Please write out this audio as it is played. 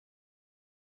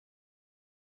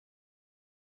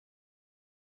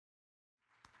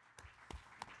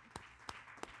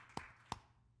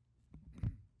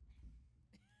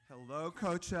Hello,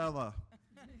 Coachella.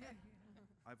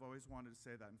 I've always wanted to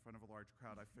say that in front of a large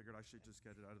crowd. I figured I should just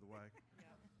get it out of the way. Yeah.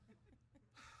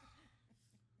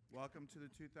 Welcome to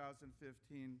the 2015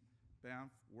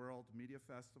 Banff World Media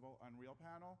Festival UnREAL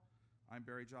panel. I'm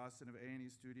Barry Jostin of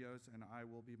A&E Studios, and I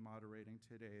will be moderating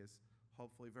today's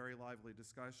hopefully very lively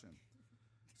discussion.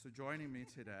 So joining me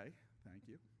today, thank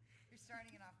you. You're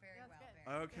starting it off very well,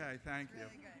 Barry. Okay, thank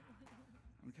you. Really good.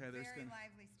 Okay, Very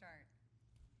lively start.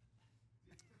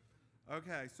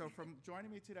 Okay, so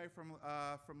joining me today from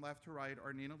left to right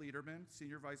are Nina Lederman,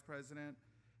 Senior Vice President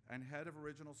and Head of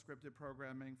Original Scripted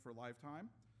Programming for Lifetime.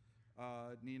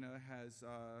 Nina has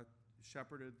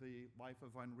shepherded the life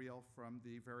of UnREAL from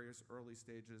the various early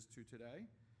stages to today.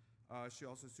 She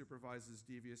also supervises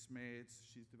Devious Maids.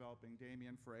 She's developing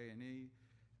Damien for A&E,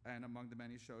 and among the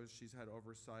many shows she's had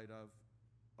oversight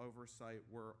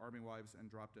were Army Wives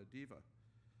and Drop Dead Diva.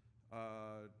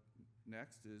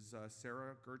 Next is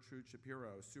Sarah Gertrude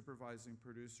Shapiro, supervising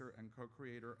producer and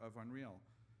co-creator of UnREAL.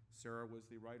 Sarah was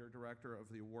the writer-director of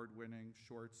the award-winning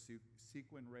short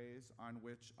Sequin Rays, on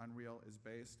which UnREAL is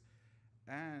based,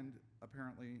 and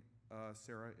apparently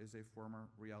Sarah is a former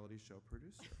reality show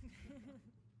producer.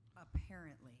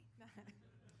 Apparently.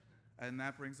 And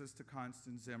that brings us to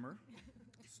Constance Zimmer,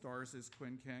 stars as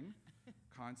Quinn King.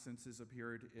 Constance has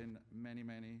appeared in many,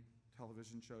 many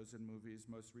television shows and movies,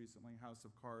 most recently House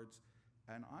of Cards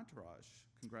and Entourage.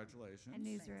 Congratulations. And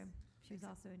Newsroom. She was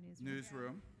also in Newsroom.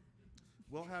 Newsroom.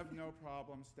 We'll have no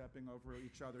problem stepping over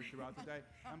each other throughout the day.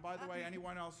 And by the way,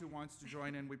 anyone else who wants to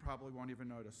join in, we probably won't even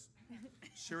notice.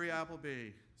 Shiri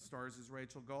Appleby stars as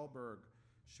Rachel Goldberg.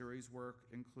 Shiri's work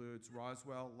includes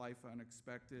Roswell, Life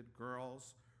Unexpected,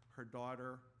 Girls, Her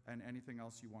Daughter, and anything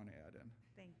else you want to add in.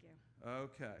 Thank you.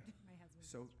 Okay. My husband's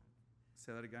So,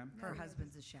 say that again? Her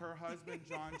husband's a chef. Her husband,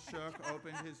 John Shook,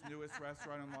 opened his newest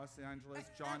restaurant in Los Angeles,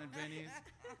 John and Vinny's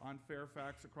on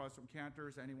Fairfax across from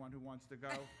Cantor's. Anyone who wants to go,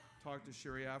 talk to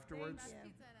Shiri afterwards. Thank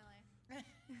Pizza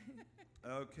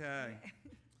in LA. Okay.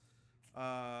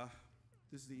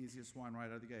 This is the easiest one right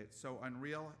out of the gate. So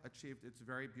UnREAL achieved its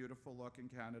very beautiful look in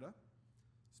Canada.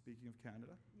 Speaking of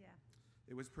Canada. Yeah.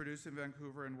 It was produced in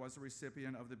Vancouver and was a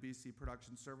recipient of the BC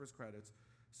Production Service credits.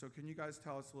 So can you guys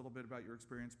tell us a little bit about your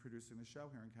experience producing the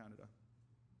show here in Canada?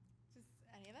 Just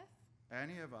any of us?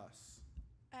 Any of us.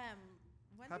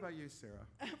 How about you, Sarah?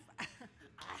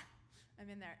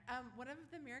 I'm in there. One of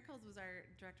the miracles was our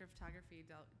director of photography,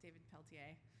 David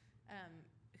Peltier,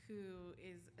 who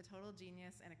is a total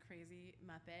genius and a crazy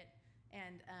Muppet.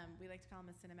 And we like to call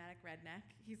him a cinematic redneck.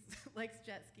 He likes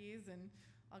jet skis and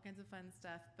all kinds of fun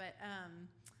stuff. But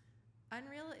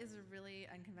UnREAL is a really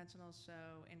unconventional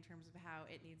show in terms of how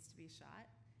it needs to be shot.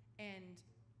 And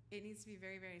it needs to be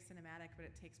very, very cinematic, but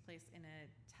it takes place in a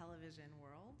television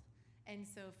world. And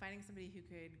so finding somebody who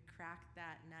could crack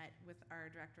that nut with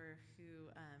our director who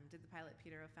did the pilot,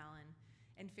 Peter O'Fallon,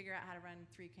 and figure out how to run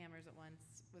 3 cameras at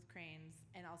once with cranes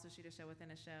and also shoot a show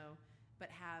within a show,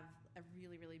 but have a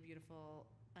really, really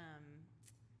beautiful,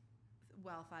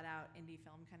 well thought out indie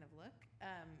film kind of look.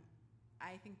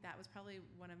 I think that was probably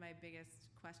one of my biggest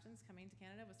questions coming to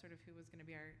Canada, was sort of who was going to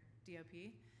be our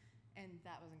DOP, and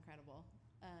that was incredible.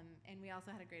 And we also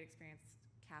had a great experience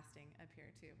casting up here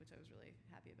too, which I was really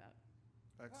happy about.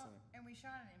 Excellent. Well, and we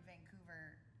shot it in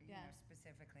Vancouver, you Yeah. know,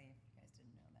 specifically. If you guys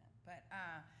didn't know that, but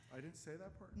I didn't say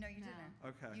that part? no, you No. didn't.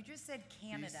 Okay. You just said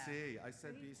Canada. BC. I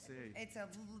said BC. It's a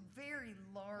very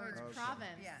large Okay.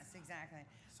 Province. Yes, exactly.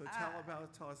 So tell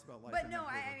us about life But in no,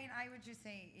 Vancouver. I mean, I would just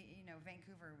say, you know,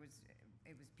 Vancouver was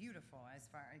beautiful. As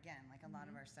far, again, like a lot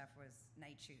of our stuff was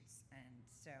night shoots, and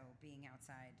so being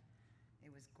outside,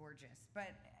 it was gorgeous.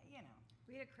 But you know,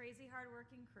 We had a crazy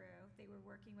hard-working crew. They were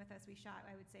working with us. We shot,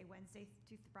 I would say, Wednesday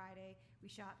to Friday. We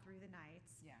shot through the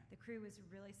nights. Yeah. The crew was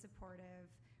really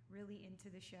supportive, really into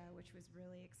the show, which was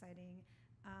really exciting.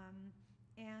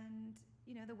 And,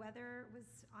 you know, the weather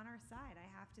was on our side. I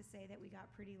have to say that we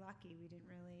got pretty lucky. We didn't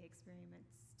really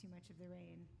experience too much of the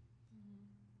rain.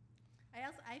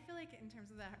 I feel like in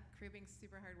terms of the crew being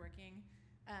super hardworking,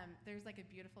 there's like a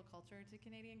beautiful culture to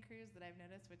Canadian crews that I've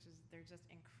noticed, which is they're just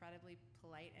incredibly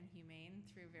polite and humane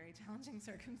through very challenging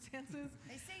circumstances.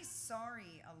 they say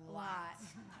sorry a lot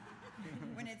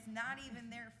when it's not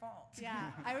even their fault.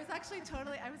 Yeah, I was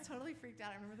totally freaked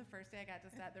out. I remember the first day I got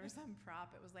to set, there was some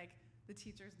prop. It was like the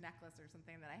teacher's necklace or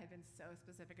something that I had been so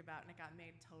specific about, and it got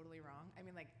made totally wrong. I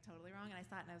mean, like totally wrong. And I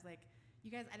saw it and I was like,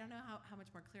 you guys, I don't know how much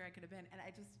more clear I could have been. And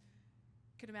I just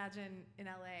could imagine in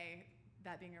LA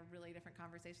that being a really different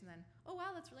conversation than, oh wow,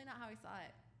 that's really not how I saw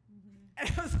it. Mm-hmm. And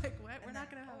I was like, what? We're not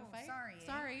going to have a fight? Sorry.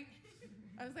 Sorry.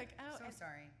 I was like, oh. So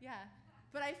sorry. Yeah.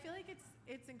 But I feel like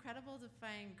it's incredible to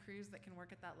find crews that can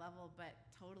work at that level, but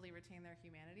totally retain their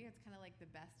humanity. It's kind of like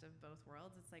the best of both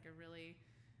worlds. It's like a really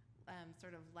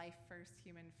sort of life first,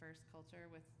 human first culture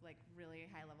with like really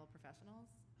high level professionals,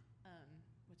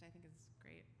 which I think is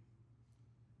great.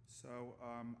 So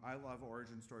I love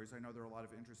origin stories. I know there are a lot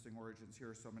of interesting origins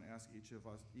here, so I'm going to ask each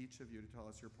of you to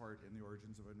tell us your part in the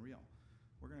origins of UnREAL.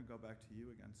 We're going to go back to you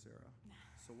again, Sarah.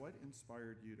 So what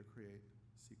inspired you to create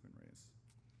Sequin Rays?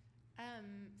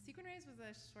 Sequin Rays was a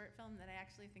short film that I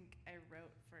actually think I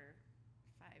wrote for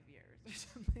 5 years or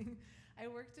something. I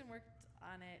worked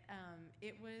on it.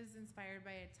 It was inspired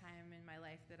by a time in my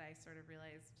life that I sort of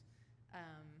realized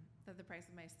that the price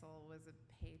of my soul was a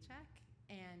paycheck.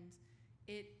 And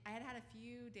I had had a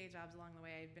few day jobs along the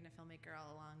way. I'd been a filmmaker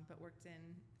all along, but worked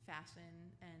in fashion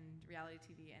and reality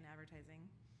TV and advertising,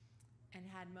 and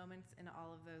had moments in all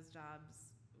of those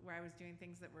jobs where I was doing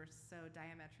things that were so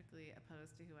diametrically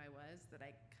opposed to who I was that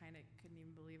I kind of couldn't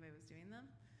even believe I was doing them,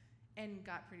 and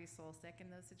got pretty soul sick in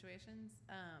those situations.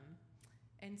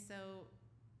 And so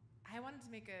I wanted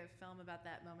to make a film about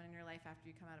that moment in your life after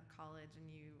you come out of college and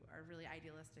you are really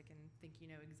idealistic and think you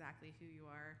know exactly who you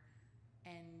are,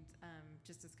 and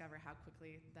just discover how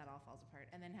quickly that all falls apart,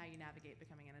 and then how you navigate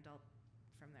becoming an adult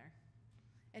from there.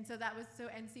 And so that was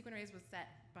and Sequin Rays was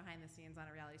set behind the scenes on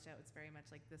a reality show. It's very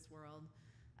much like this world.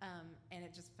 And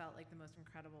it just felt like the most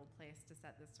incredible place to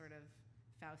set this sort of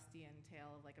Faustian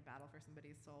tale of like a battle for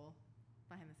somebody's soul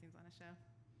behind the scenes on a show.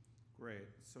 Great.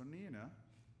 So Nina,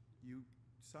 you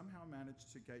somehow managed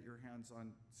to get your hands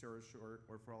on Sarah's short,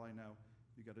 or for all I know,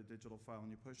 you got a digital file and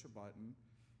you push a button,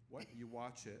 you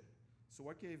watch it. So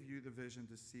what gave you the vision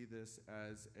to see this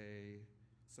as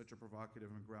such a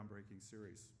provocative and groundbreaking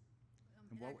series?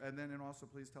 And also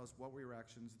please tell us, what were your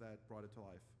actions that brought it to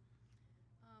life?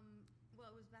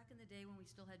 Well, it was back in the day when we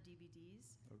still had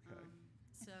DVDs. Okay.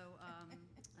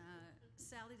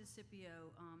 Sally DeCipio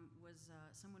was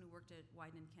someone who worked at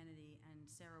Wieden and Kennedy, and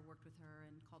Sarah worked with her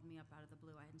and called me up out of the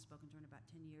blue. I hadn't spoken to her in about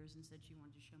 10 years and said she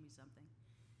wanted to show me something.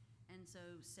 And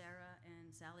so Sarah and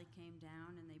Sally came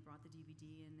down and they brought the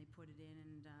DVD and they put it in,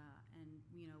 and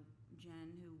you know,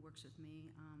 Jen, who works with me,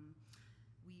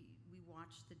 we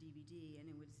watched the DVD, and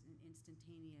it was an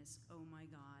instantaneous, oh my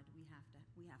God, we have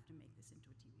to make this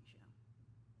into a TV show.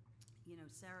 You know,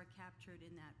 Sarah captured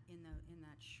in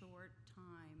that short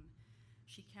time,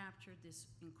 she captured this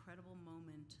incredible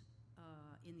moment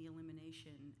in the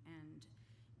elimination, and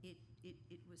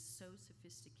it was so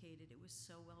sophisticated, it was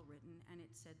so well written, and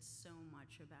it said so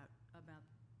much about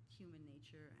human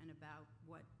nature and about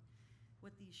what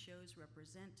these shows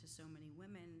represent to so many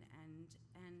women, and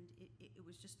it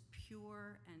was just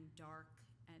pure and dark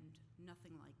and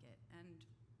nothing like it. And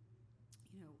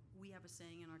you know, we have a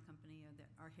saying in our company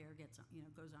that our hair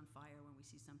goes on fire when we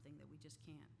see something that we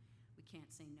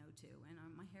can't say no to. And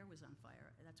my hair was on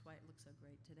fire. That's why it looks so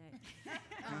great today.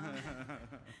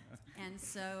 And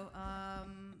so,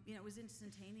 you know, it was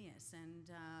instantaneous, and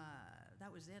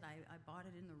that was it. I bought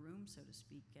it in the room, so to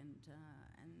speak, and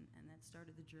that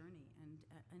started the journey. And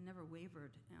I never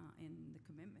wavered in the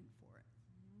commitment for it.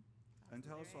 And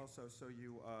tell us also, so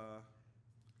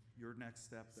your next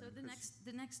step then. So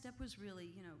the next step was really,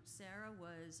 you know, Sarah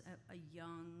was a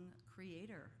young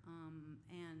creator,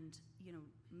 and you know,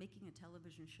 making a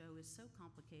television show is so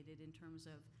complicated in terms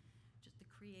of just the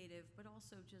creative, but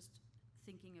also just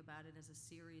thinking about it as a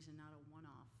series and not a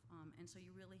one-off. And so you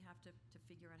really have to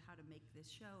figure out how to make this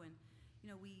show. And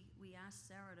you know, we asked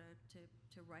Sarah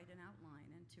to write an outline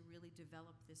and to really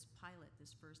develop this pilot,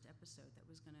 this first episode that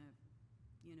was going to,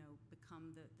 you know,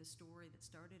 become the story that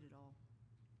started it all.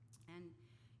 And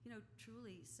you know,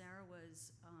 truly, Sarah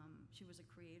was she was a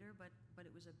creator, but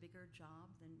it was a bigger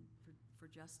job than for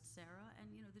just Sarah.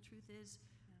 And you know, the truth is,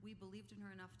 we believed in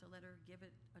her enough to let her give it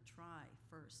a try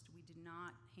first. We did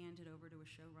not hand it over to a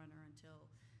showrunner until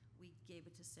we gave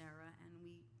it to Sarah, and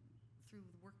through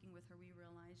working with her, we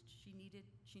realized she needed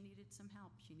some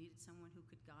help. She needed someone who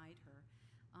could guide her.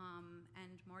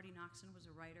 And Marty Noxon was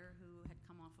a writer who had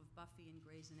come off of Buffy and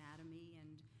Grey's Anatomy,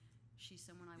 and she's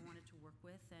someone I wanted to work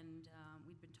with, and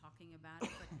we'd been talking about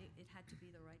it, but it had to be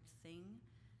the right thing.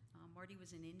 Marty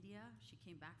was in India. She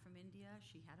came back from India.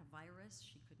 She had a virus.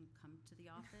 She couldn't come to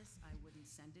the office. I wouldn't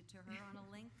send it to her on a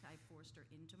link. I forced her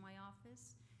into my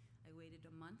office. I waited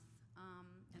a month,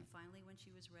 and finally, when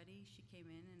she was ready, she came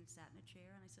in and sat in a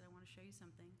chair, and I said, I want to show you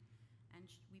something. And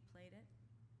we played it,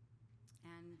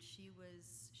 and she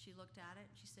looked at it,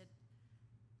 and she said,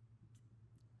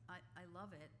 I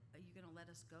love it. Are you going to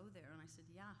let us go there? And I said,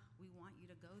 yeah, we want you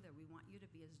to go there. We want you to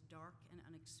be as dark and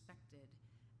unexpected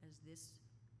as this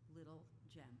little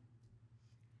gem.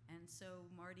 And so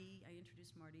Marty, I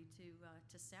introduced Marty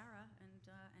to Sarah,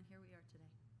 and here we are today.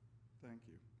 Thank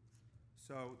you.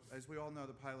 So, as we all know,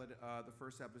 the pilot, the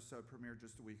first episode premiered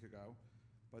just a week ago,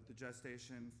 but the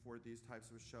gestation for these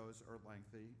types of shows are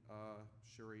lengthy.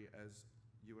 Shiri, as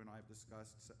you and I have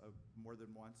discussed more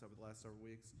than once over the last several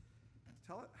weeks,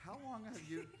 tell us,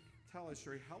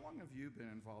 Shiri, how long have you been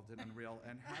involved in UnREAL,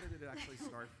 and how did it actually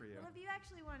start for you? Well, if you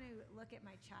actually want to look at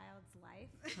my child's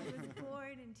life, she was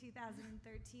born in 2013.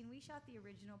 We shot the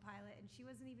original pilot, and she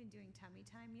wasn't even doing tummy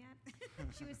time yet.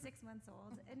 She was 6 months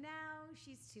old, and now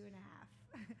she's 2.5.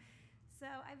 So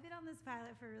I've been on this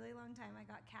pilot for a really long time. I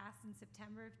got cast in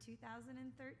September of 2013.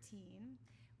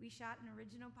 We shot an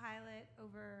original pilot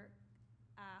over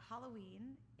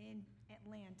Halloween in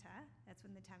Atlanta. That's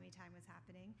when the tummy time was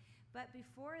happening. But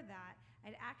before that,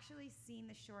 I'd actually seen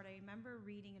the short. I remember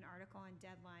reading an article on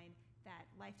Deadline that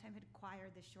Lifetime had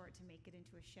acquired the short to make it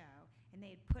into a show, and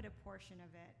they had put a portion of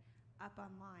it up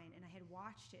online, and I had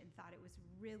watched it and thought it was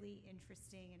really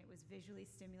interesting, and it was visually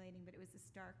stimulating, but it was this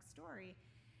dark story.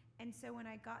 And so when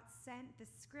I got sent the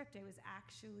script, I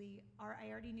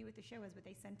already knew what the show was, but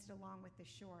they sent it along with the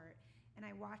short, and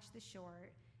I watched the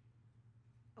short.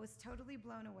 I was totally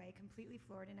blown away, completely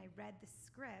floored, and I read the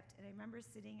script, and I remember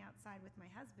sitting outside with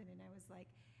my husband, and I was like,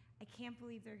 I can't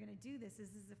believe they're going to do this.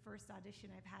 This is the first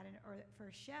audition I've had for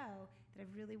a show that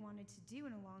I've really wanted to do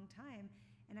in a long time.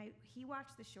 And he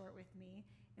watched the short with me,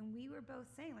 and we were both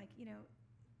saying, like, you know,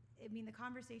 I mean, the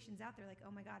conversation's out there, like,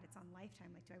 oh my God, it's on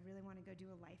Lifetime. Like, do I really want to go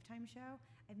do a Lifetime show?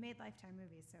 I've made Lifetime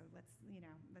movies, so let's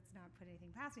not put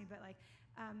anything past me. But like,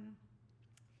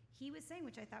 he was saying,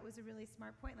 which I thought was a really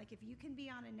smart point, like if you can be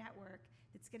on a network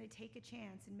that's going to take a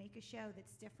chance and make a show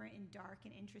that's different and dark and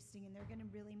interesting, and they're going to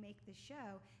really make the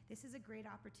show, this is a great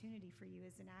opportunity for you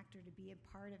as an actor to be a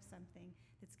part of something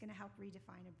that's going to help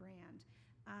redefine a brand.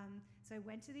 So I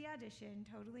went to the audition,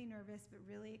 totally nervous, but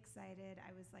really excited.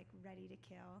 I was like ready to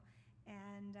kill,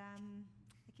 and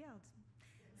I killed.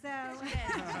 So,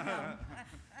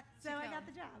 so I got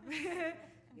the job.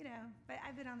 You know, but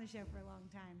I've been on the show for a long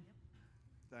time.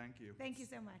 Thank you. Thank you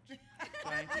so much.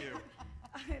 Thank you.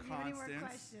 If you have any more Constance,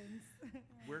 questions.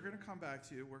 We're going to come back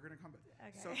to you. We're going to come back.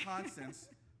 Okay. So, Constance,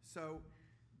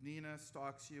 Nina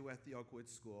stalks you at the Oakwood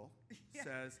School,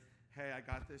 says, hey, I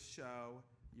got this show.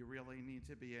 You really need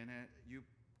to be in it. You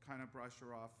kind of brush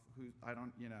her off.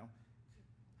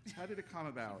 How did it come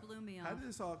about? She blew me How off. did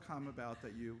this all come about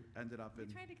that you ended up We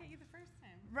in? tried to get you the first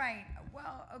time. Right.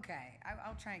 Well, okay.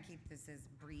 I'll try and keep this as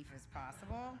brief as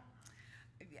possible.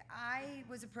 I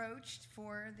was approached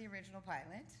for the original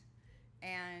pilot,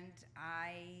 and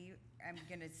I am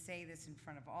going to say this in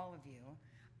front of all of you.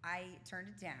 I turned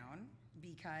it down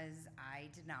because I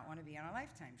did not want to be on a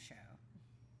Lifetime show.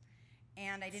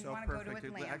 And I didn't want to go to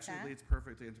Atlanta. It actually leads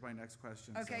perfectly into my next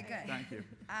question. Okay, good. Thank you.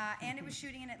 And it was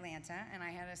shooting in Atlanta, and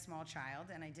I had a small child,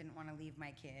 and I didn't want to leave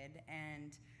my kid.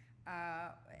 And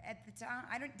at the time,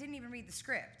 I didn't even read the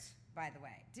script, by the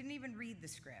way. Didn't even read the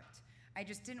script. I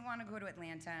just didn't want to go to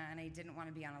Atlanta, and I didn't want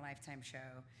to be on a Lifetime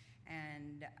show.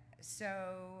 And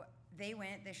so they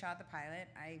shot the pilot.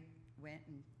 I went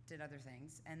and did other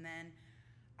things. And then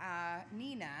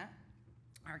Nina,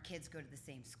 our kids go to the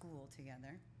same school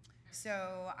together.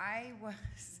 So I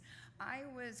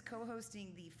was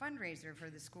co-hosting the fundraiser for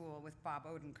the school with Bob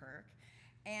Odenkirk,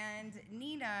 and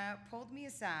Nina pulled me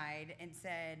aside and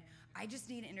said, I just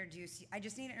need to introduce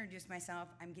myself.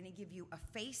 I'm going to give you a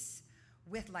face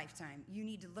with Lifetime. You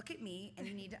need to look at me, and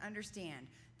you need to understand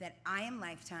that I am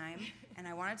Lifetime, and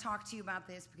I want to talk to you about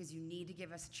this because you need to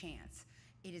give us a chance.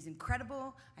 It is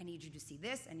incredible. I need you to see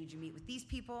this. I need you to meet with these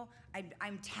people.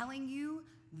 I'm telling you,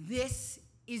 this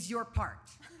is your part.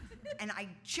 And I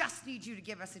just need you to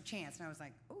give us a chance. And I was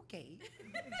like, okay,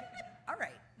 all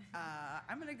right.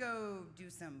 I'm going to go do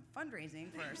some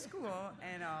fundraising for our school,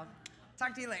 and I'll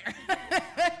talk to you later.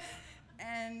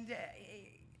 And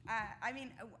I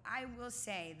mean, I will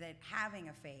say that having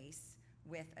a face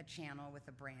with a channel, with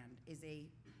a brand, is a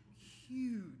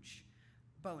huge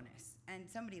bonus. And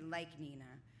somebody like Nina,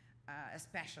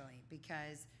 especially,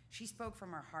 because she spoke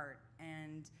from her heart.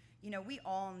 And we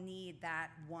all need that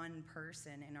one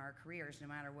person in our careers, no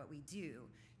matter what we do,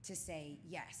 to say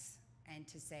yes, and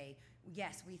to say,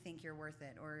 yes, we think you're worth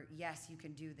it, or yes, you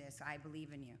can do this, I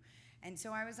believe in you. And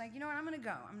so I was like, you know what, I'm going to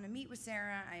go. I'm going to meet with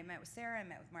Sarah. I met with Sarah. I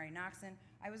met with Marty Noxon.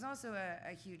 I was also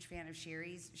a huge fan of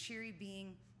Shiri's. Shiri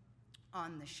being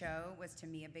on the show was, to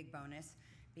me, a big bonus,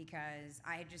 because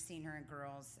I had just seen her in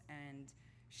Girls, and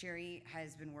Shiri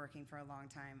has been working for a long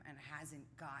time and hasn't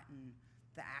gotten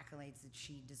the accolades that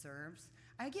she deserves.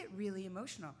 I get really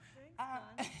emotional.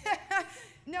 Thanks,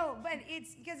 No, but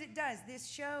it's because it does. This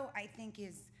show, I think,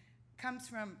 is comes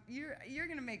from, you're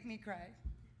going to make me cry.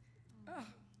 Oh.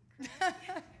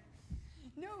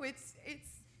 No, it's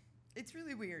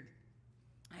really weird.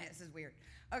 This is weird.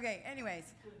 Okay,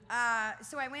 anyways.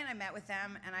 So I went and I met with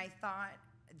them, and I thought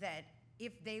that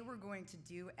if they were going to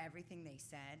do everything they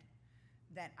said,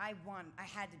 that I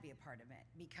had to be a part of it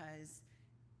because,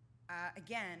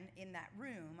 again, in that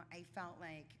room, I felt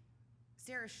like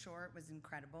Sarah Short was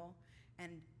incredible,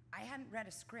 and I hadn't read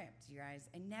a script, you guys.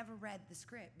 I never read the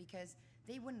script because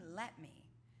they wouldn't let me.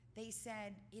 They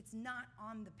said, it's not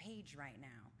on the page right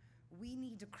now. We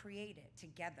need to create it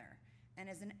together. And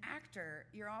as an actor,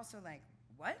 you're also like,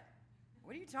 what?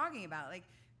 What are you talking about? Like,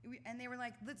 and they were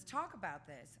like, let's talk about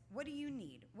this. What do you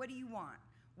need? What do you want?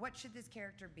 What should this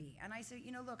character be? And I said,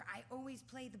 look, I always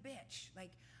play the bitch.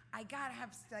 Like, I gotta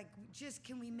have, like, just,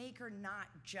 can we make her not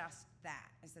just that?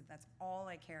 I said, that's all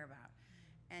I care about.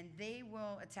 And they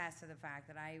will attest to the fact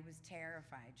that I was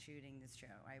terrified shooting this show.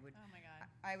 Oh my God.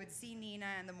 I would see Nina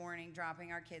in the morning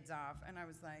dropping our kids off, and I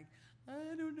was like,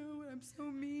 I don't know, I'm so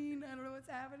mean, I don't know what's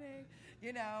happening,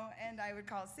 and I would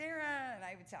call Sarah, and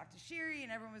I would talk to Shiri,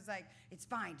 and everyone was like, it's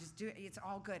fine, just do it, it's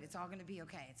all good, it's all gonna be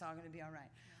okay, it's all gonna be all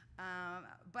right.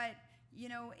 But,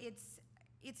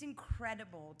 it's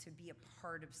incredible to be a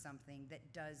part of something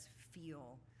that does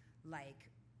feel like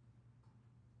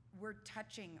we're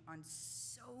touching on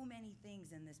so many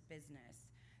things in this business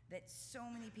that so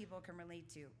many people can relate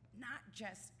to, not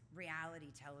just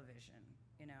reality television,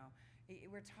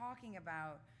 We're talking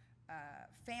about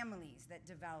families that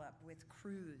develop with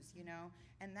crews,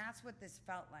 and that's what this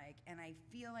felt like, and I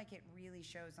feel like it really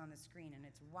shows on the screen, and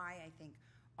it's why I think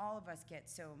all of us get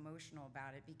so emotional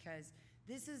about it, because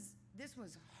this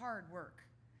was hard work,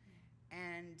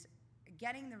 and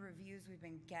getting the reviews we've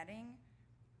been getting,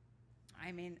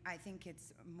 I mean, I think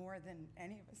it's more than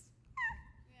any of us.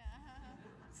 Yeah.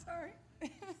 Sorry.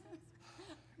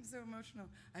 I'm so emotional.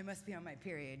 I must be on my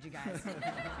period, you guys.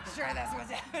 Sure, that's what's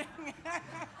happening.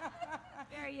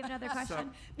 Barry, you have another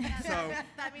question? So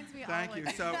that means we all thank would.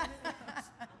 you. So,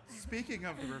 speaking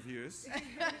of the reviews,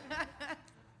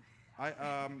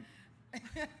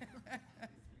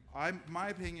 my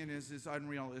opinion is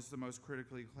UnREAL is the most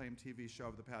critically acclaimed TV show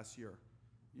of the past year.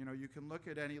 You can look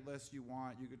at any list you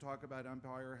want. You could talk about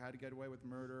Empire, How to Get Away with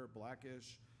Murder,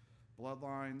 Blackish,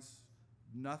 Bloodlines.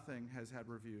 Nothing has had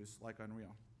reviews like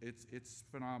UnREAL. It's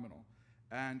phenomenal.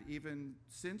 And even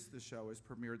since the show has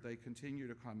premiered, they continue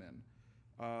to come in.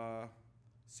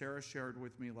 Sarah shared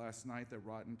with me last night that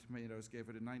Rotten Tomatoes gave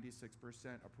it a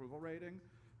 96% approval rating,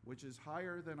 which is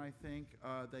higher than I think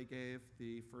they gave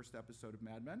the first episode of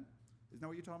Mad Men. Isn't that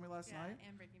what you told me last night?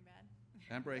 And Breaking Bad.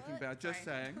 And Breaking Bad, just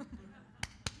saying.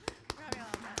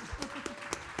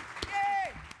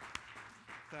 Yay!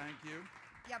 Thank you.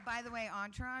 Yeah, by the way,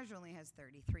 Entourage only has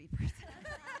 33%.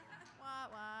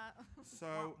 What?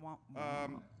 So,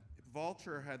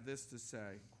 Vulture had this to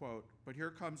say, quote, "But here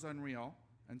comes UnREAL,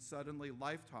 and suddenly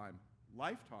Lifetime,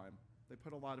 they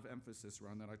put a lot of emphasis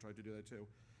around that, I tried to do that too,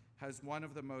 has one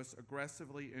of the most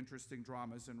aggressively interesting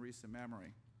dramas in recent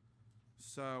memory."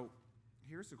 So,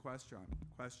 here's the question.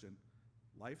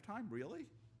 Lifetime, really?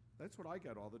 That's what I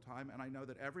get all the time, and I know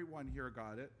that everyone here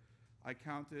got it. I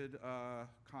counted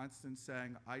Constance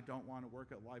saying, I don't want to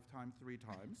work at Lifetime 3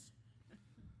 times.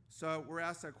 So we're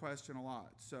asked that question a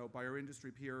lot. So by our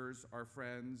industry peers, our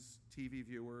friends, TV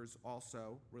viewers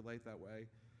also relate that way.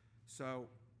 So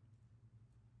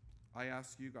I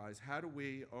ask you guys, how did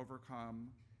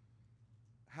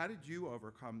you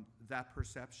overcome that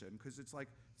perception? Because it's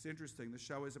interesting, the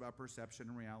show is about perception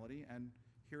and reality, and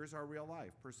here's our real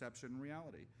life, perception and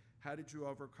reality. How did you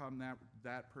overcome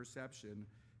that perception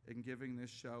in giving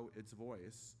this show its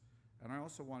voice? And I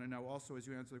also want to know, as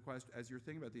you answer the question, as you're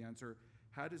thinking about the answer,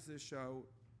 how does this show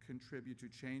contribute to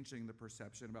changing the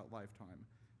perception about Lifetime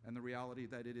and the reality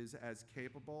that it is as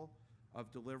capable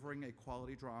of delivering a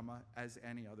quality drama as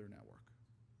any other network?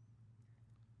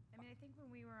 I mean, I think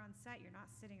when we were on set, you're not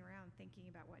sitting around thinking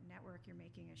about what network you're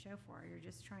making a show for. You're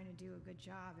just trying to do a good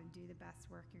job and do the best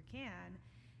work you can.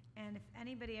 And if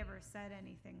anybody ever said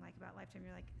anything about Lifetime,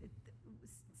 you're like,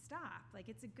 stop.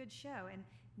 It's a good show. And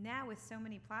now with so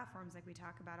many platforms we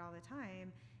talk about all the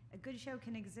time, a good show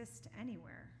can exist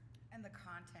anywhere. And the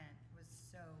content was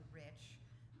so rich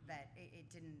that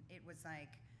it was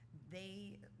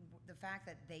the fact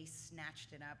that they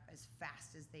snatched it up as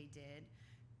fast as they did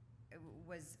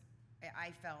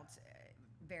I felt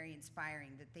very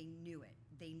inspiring that they knew it.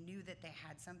 They knew that they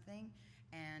had something,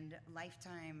 and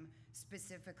Lifetime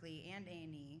specifically and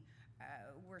A&E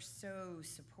were so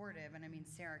supportive, and I mean,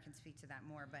 Sarah can speak to that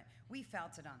more, but we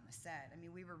felt it on the set. I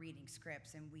mean, we were reading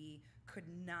scripts, and we could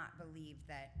not believe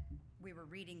that we were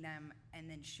reading them and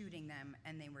then shooting them,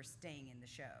 and they were staying in the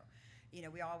show. You know,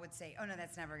 we all would say, "Oh no,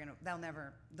 that's never gonna. They'll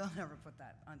never put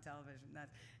that on television."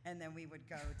 And then we would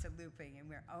go to looping, and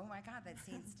we're, "Oh my God, that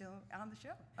scene's still on the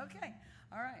show." Okay,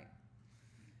 all right.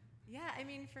 Yeah, I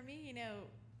mean, for me, you know,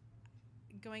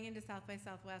 going into South by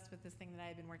Southwest with this thing that I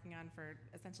had been working on for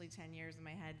essentially 10 years in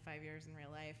my head, 5 years in real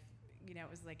life, you know, it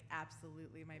was like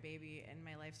absolutely my baby and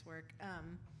my life's work.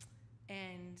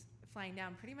 And flying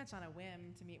down pretty much on a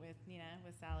whim to meet with Nina,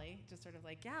 with Sally, just sort of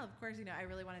like, yeah, of course, you know, I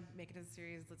really want to make it as a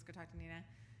series. Let's go talk to Nina.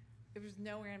 It was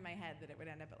nowhere in my head that it would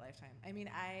end up at Lifetime. I mean,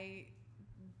 I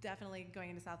definitely, going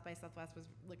into South by Southwest, was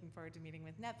looking forward to meeting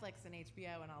with Netflix and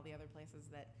HBO and all the other places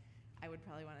that I would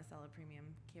probably want to sell a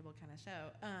premium cable kind of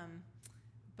show.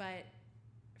 But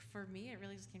for me, it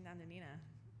really just came down to Nina.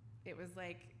 It was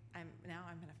like, I'm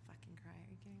gonna fucking cry. Are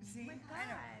you kidding me? See, my I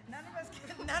know. God.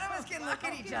 None of us can look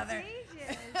at each other.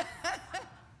 Contagious.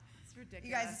 It's ridiculous.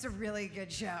 You guys, it's a really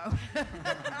good show.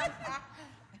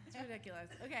 It's ridiculous.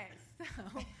 Okay, so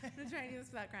I'm gonna try and do this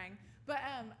without crying. But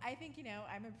I think, you know,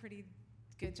 I'm a pretty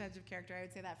good judge of character. I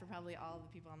would say that for probably all the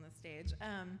people on this stage.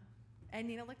 And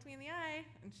Nina looked me in the eye,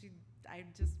 and I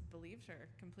just believed her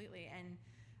completely. And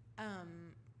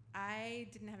I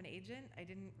didn't have an agent. I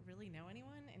didn't really know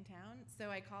anyone in town, so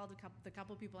I called the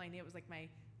couple people I knew. It was like my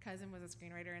cousin was a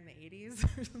screenwriter in the 80s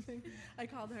or something. I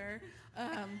called her.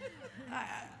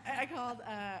 I called.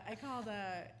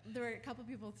 There were a couple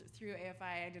people through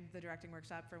AFI. I did the directing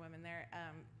workshop for women there.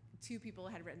 2 people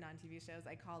had written on TV shows.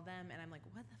 I called them, and I'm like,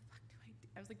 what the fuck do I do?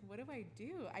 I was like, what do I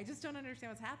do? I just don't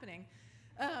understand what's happening.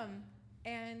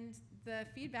 And the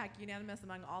feedback, unanimous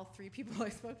among all 3 people I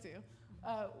spoke to,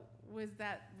 was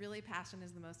that really passion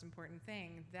is the most important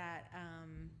thing. That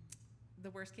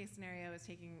the worst case scenario is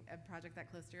taking a project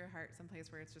that close to your heart,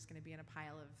 someplace where it's just going to be in a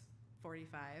pile of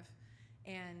 45,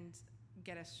 and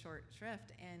get a short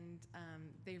shrift. And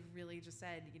they really just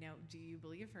said, you know, do you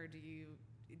believe her? Do you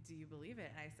believe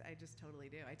it? And I just totally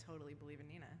do. I totally believe in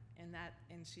Nina, and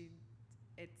that's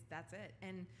it.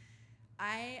 And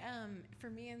for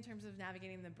me, in terms of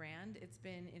navigating the brand, it's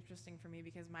been interesting for me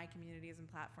because my communities and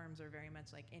platforms are very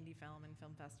much like indie film and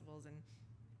film festivals, and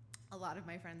a lot of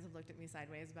my friends have looked at me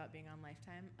sideways about being on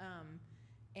Lifetime.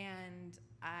 And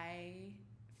I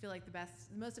feel like the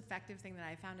most effective thing that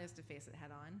I found is to face it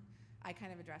head on. I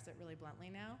kind of address it really bluntly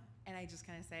now, and I just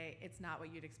kind of say, it's not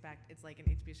what you'd expect. It's like an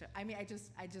HBO show. I mean, I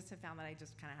just have found that I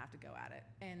just kind of have to go at it.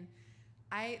 And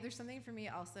there's something for me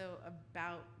also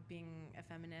about being a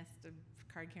feminist, a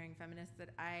card-carrying feminist, that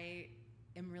I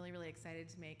am really, really excited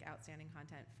to make outstanding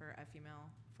content for a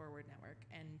female-forward network,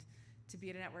 and to be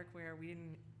at a network where we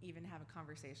didn't even have a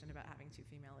conversation about having 2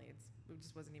 female leads. It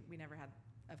just wasn't. We never had.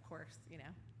 Of course, you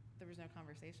know, there was no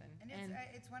conversation. And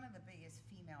it's one of the biggest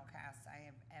female casts I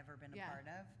have ever been a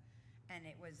part of, and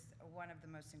it was one of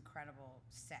the most incredible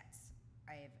sets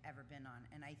I have ever been on.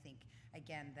 And I think,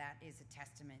 again, that is a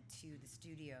testament to the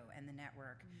studio and the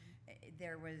network.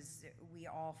 We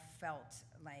all felt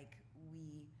like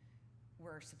we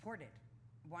were supported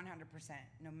 100%,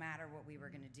 no matter what we were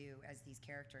going to do as these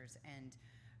characters. And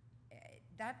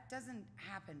that doesn't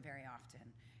happen very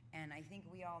often. And I think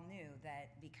we all knew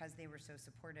that because they were so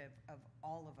supportive of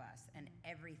all of us and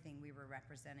everything we were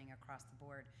representing across the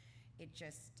board, it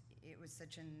was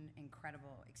such an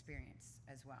incredible experience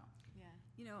as well. Yeah.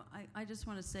 You know, I just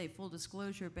want to say, full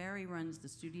disclosure, Barry runs the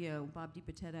studio. Bob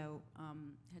DiPotetto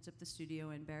heads up the studio,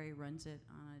 and Barry runs it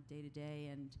on a day-to-day.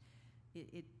 And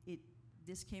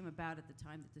this came about at the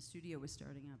time that the studio was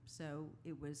starting up. So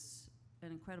it was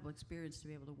an incredible experience to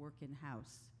be able to work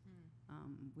in-house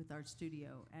with our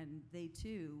studio. And they,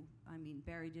 too, I mean,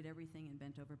 Barry did everything and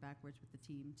bent over backwards with the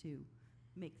team to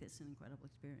make this an incredible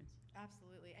experience.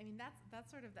 Absolutely. I mean, that's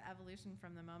sort of the evolution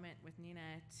from the moment with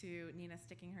Nina to Nina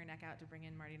sticking her neck out to bring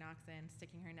in Marty Noxon,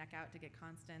 sticking her neck out to get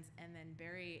Constance, and then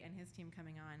Barry and his team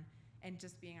coming on and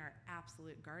just being our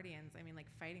absolute guardians. I mean, like,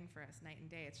 fighting for us night and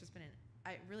day. It's just been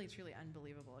a really, truly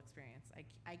unbelievable experience. I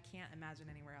can't imagine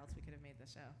anywhere else we could have made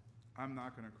this show. I'm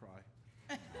not going to cry.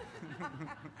 You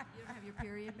don't have your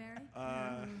period, Barry?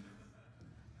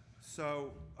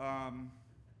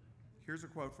 Here's a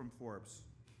quote from Forbes.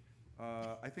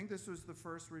 I think this was the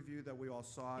first review that we all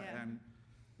saw, and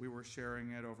we were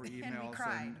sharing it over emails. And we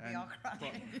cried. We all cried.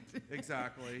 Well,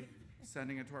 exactly.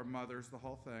 Sending it to our mothers, the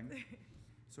whole thing.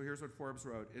 So here's what Forbes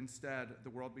wrote. Instead, the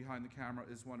world behind the camera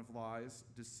is one of lies,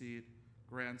 deceit,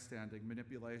 grandstanding,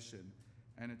 manipulation,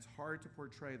 and it's hard to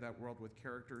portray that world with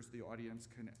characters the audience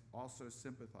can also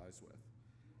sympathize with.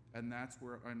 And that's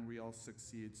where UnREAL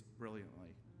succeeds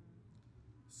brilliantly.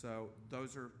 So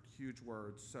those are huge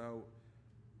words. So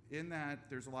in that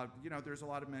there's a lot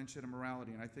of mention of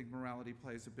morality, and I think morality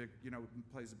plays a big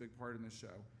part in the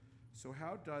show. So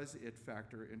how does it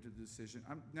factor into the decision?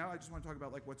 Now I just want to talk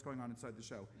about like what's going on inside the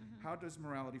show. How does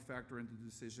morality factor into the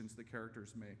decisions the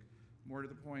characters make? More to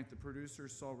the point, the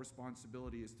producer's sole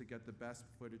responsibility is to get the best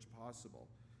footage possible.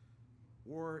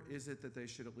 Or is it that they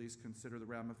should at least consider the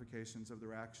ramifications of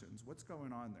their actions? What's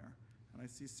going on there? And I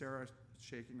see Sarah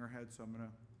shaking her head, so I'm going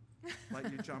to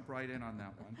let you jump right in on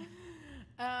that one.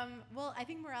 Well, I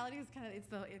think morality is kind of it's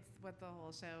what the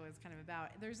whole show is kind of about.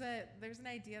 There's an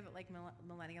idea that like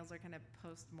millennials are kind of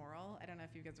post-moral. I don't know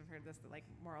if you guys have heard this, that like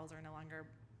morals are no longer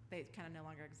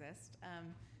exist.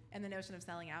 And the notion of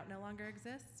selling out no longer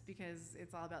exists because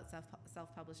it's all about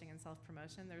self-publishing and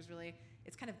self-promotion.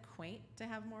 It's kind of quaint to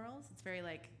have morals. It's very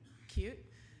like cute.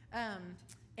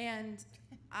 And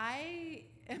I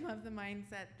am of the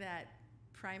mindset that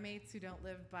primates who don't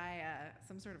live by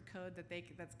some sort of code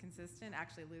that's consistent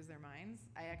actually lose their minds.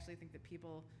 I actually think that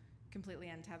people completely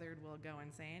untethered will go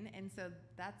insane. And so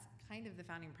that's kind of the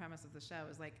founding premise of the show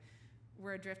is like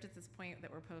we're adrift at this point that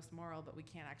we're post-moral, but we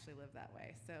can't actually live that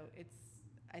way. So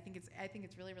I think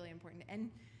it's really, really important. And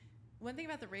one thing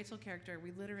about the Rachel character,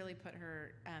 we literally put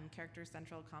her character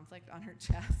central conflict on her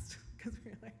chest because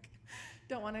we're like,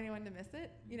 don't want anyone to miss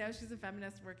it. You know, she's a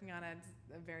feminist working on a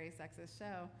very sexist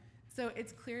show. So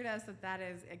it's clear to us that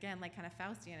is, again, like kind of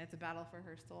Faustian. It's a battle for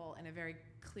her soul in a very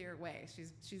clear way.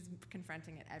 She's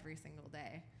confronting it every single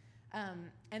day.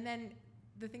 And then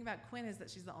the thing about Quinn is that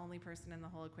she's the only person in the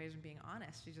whole equation being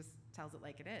honest. She just tells it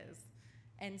like it is.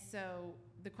 And so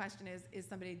the question is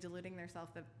somebody deluding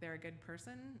themselves that they're a good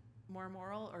person more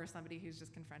moral, or somebody who's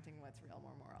just confronting what's real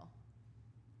more moral?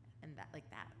 And like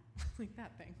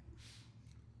that thing.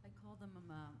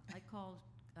 I call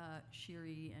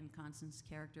Shiri and Constance's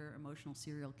character emotional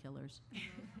serial killers.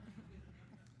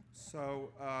 So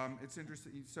it's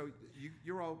interesting. So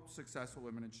you're all successful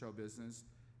women in show business.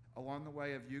 Along the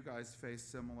way, have you guys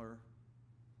faced similar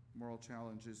moral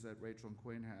challenges that Rachel and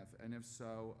Quinn have? And if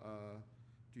so,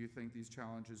 do you think these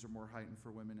challenges are more heightened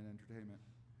for women in entertainment?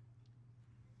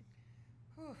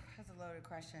 Whew, that's a loaded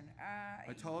question.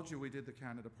 I told you we did the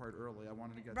Canada part early. I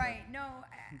wanted to get right. No,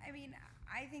 I mean,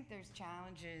 I think there's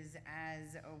challenges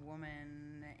as a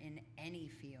woman in any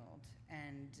field,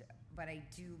 but I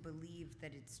do believe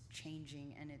that it's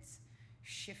changing and it's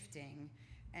shifting.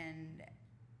 And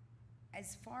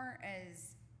as far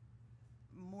as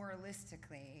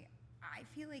moralistically, I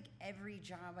feel like every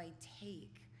job I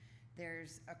take,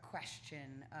 there's a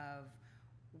question of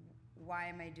why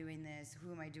am I doing this?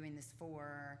 Who am I doing this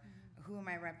for? Who am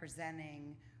I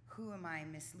representing? Who am I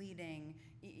misleading?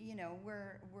 You know,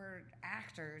 we're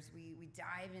actors. We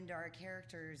dive into our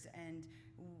characters and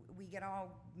we get all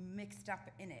mixed up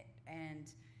in it.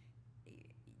 And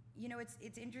you know,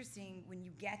 it's interesting when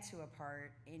you get to a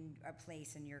part in a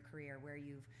place in your career where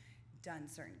you've done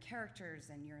certain characters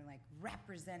and you're like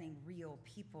representing real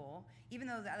people, even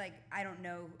though like I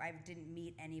didn't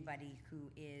meet anybody who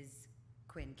is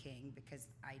Quinn King because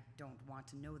I don't want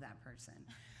to know that person.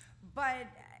 But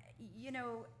you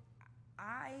know,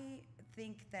 I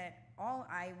think that all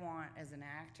I want as an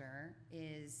actor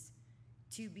is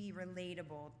to be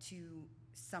relatable to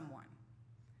someone.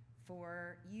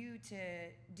 For you to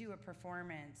do a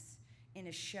performance in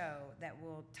a show that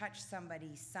will touch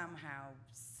somebody somehow,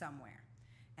 somewhere.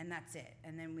 And that's it.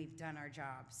 And then we've done our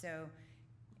job. So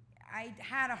I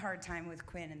had a hard time with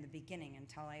Quinn in the beginning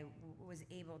until I was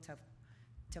able to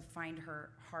find her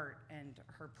heart and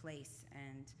her place.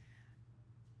 And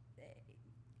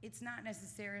it's not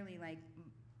necessarily like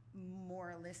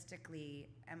moralistically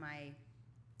am I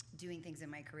doing things in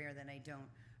my career that I don't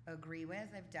agree with.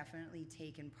 I've definitely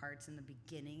taken parts in the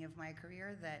beginning of my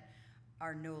career that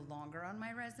are no longer on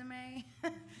my resume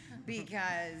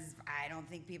because I don't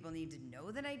think people need to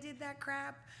know that I did that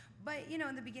crap. But you know,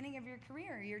 in the beginning of your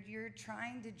career, you're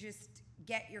trying to just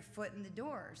get your foot in the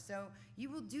door. So you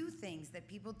will do things that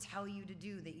people tell you to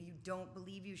do that you don't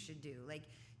believe you should do, like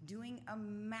doing a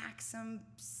Maxim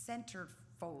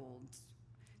centerfold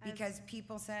because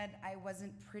people said I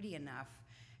wasn't pretty enough.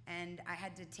 And I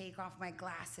had to take off my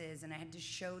glasses and I had to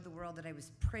show the world that I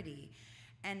was pretty.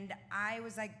 And I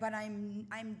was like, but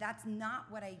that's not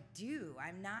what I do.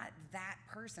 I'm not that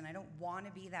person. I don't want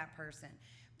to be that person.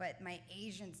 But my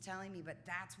agent's telling me, but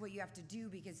that's what you have to do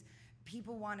because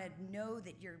people want to know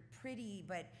that you're pretty,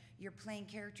 but you're playing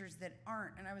characters that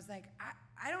aren't. And I was like,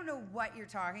 I don't know what you're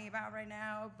talking about right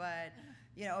now, but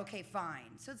you know, okay,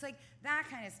 fine. So it's like that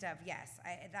kind of stuff. Yes,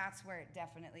 that's where it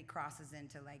definitely crosses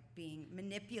into like being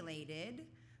manipulated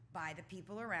by the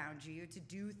people around you to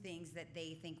do things that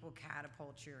they think will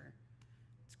catapult your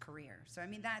career. So I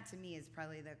mean, that to me is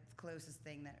probably the closest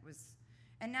thing that was,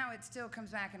 and now it still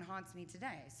comes back and haunts me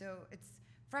today. So it's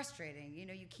frustrating. You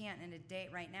know, you can't in a day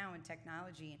right now in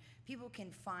technology, people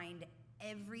can find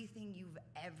everything you've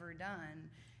ever done,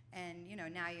 and you know,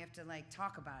 now you have to like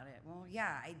talk about it. Well,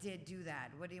 yeah, I did do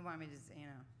that. What do you want me to say? You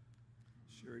know.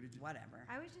 Sure, did you? Whatever.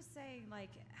 I would just say,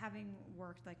 like, having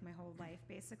worked like my whole life,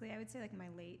 basically, I would say like my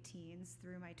late teens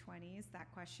through my 20s,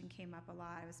 that question came up a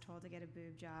lot. I was told to get a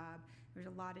boob job. There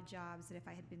was a lot of jobs that if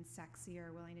I had been sexier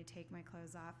or willing to take my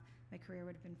clothes off, my career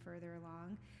would have been further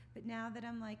along. But now that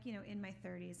I'm like, you know, in my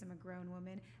 30s, I'm a grown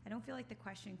woman, I don't feel like the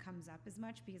question comes up as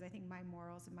much because I think my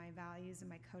morals and my values and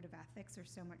my code of ethics are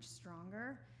so much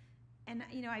stronger. And,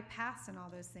 you know, I passed on all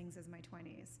those things as my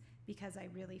 20s because I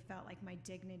really felt like my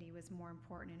dignity was more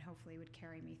important and hopefully would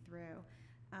carry me through.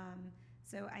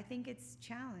 So I think it's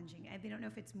challenging. I don't know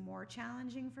if it's more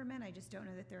challenging for men. I just don't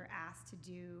know that they're asked to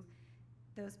do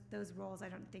those roles. I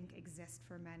don't think exist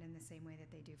for men in the same way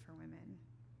that they do for women.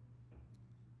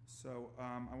 So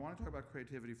I want to talk about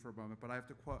creativity for a moment, but I have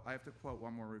to quote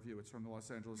one more review. It's from the Los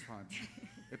Angeles Times.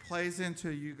 It plays into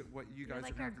what you guys You're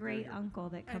like are our going to great do here. uncle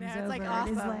that I comes know, over it's like and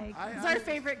awesome. is like, It's our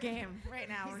favorite game right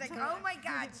now. He's We're like, totally- oh my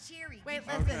God, Shiri. Wait,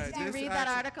 did you listen, see did you this read that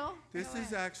actually- article? This Go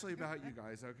is ahead. actually about you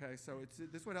guys, okay? So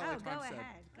this is what oh, LA go Times said.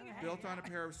 ahead. Go ahead. Built on a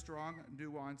pair of strong,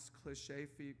 nuanced,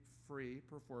 cliche-free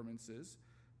performances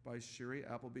by Shiri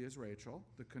Appleby as Rachel,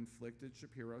 the conflicted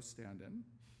Shapiro stand-in,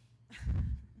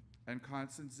 and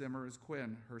Constance Zimmer as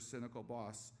Quinn, her cynical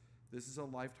boss. This is a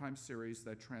Lifetime series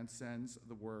that transcends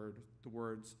the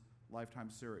words Lifetime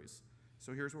series.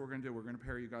 So here's what we're going to do. We're going to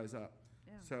pair you guys up.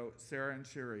 Yeah. So Sarah and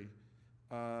Shiri,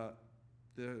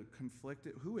 the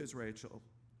conflicted. Who is Rachel?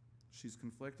 She's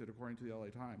conflicted, according to the LA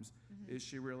Times. Mm-hmm. Is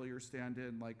she really your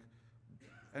stand-in? Like,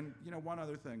 and you know, one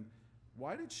other thing.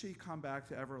 Why did she come back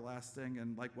to Everlasting,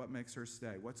 and like, what makes her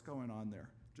stay? What's going on there?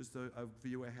 Just a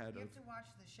view ahead You of. have to watch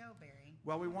the show, Barry.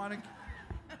 Well, we want to.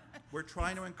 We're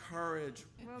trying to encourage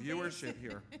Well, viewership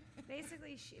here.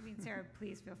 Basically, Sarah,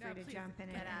 please feel free No, to please, jump in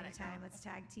get at at any it, time. girl. Let's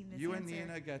tag team this You answer. and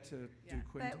Nina get to do Yeah.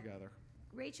 Quinn But- together.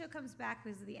 Rachel comes back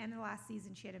because at the end of the last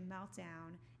season she had a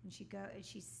meltdown and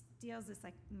she steals this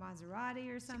like Maserati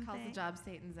or something. She calls the job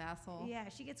Satan's asshole. Yeah,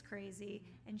 she gets crazy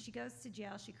and she goes to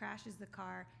jail. She crashes the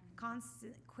car.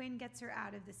 Quinn gets her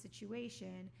out of the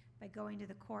situation by going to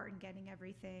the court and getting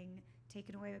everything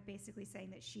taken away, but basically saying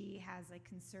that she has like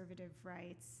conservative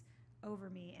rights over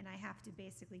me and I have to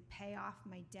basically pay off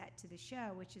my debt to the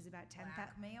show, which is about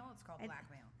Blackmail? It's called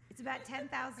blackmail. It's about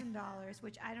 $10,000,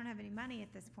 which I don't have any money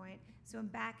at this point. So I'm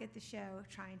back at the show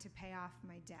trying to pay off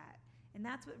my debt. And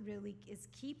that's what really is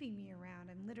keeping me around.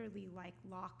 I'm literally like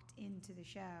locked into the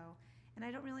show. And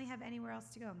I don't really have anywhere else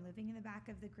to go. I'm living in the back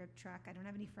of the grip truck. I don't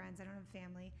have any friends. I don't have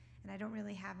family. And I don't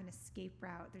really have an escape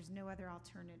route. There's no other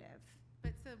alternative.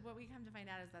 But so what we come to find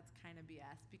out is that's kind of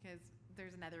BS because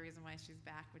there's another reason why she's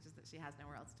back, which is that she has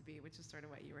nowhere else to be, which is sort of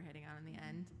what you were hitting on in the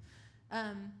end.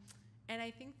 And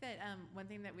I think that one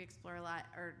thing that we explore a lot,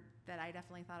 or that I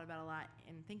definitely thought about a lot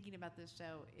in thinking about this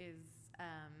show, is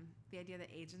the idea that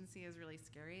agency is really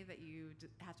scary, that you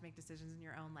have to make decisions in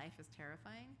your own life is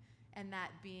terrifying, and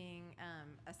that being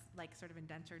a sort of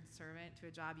indentured servant to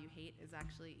a job you hate is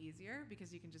actually easier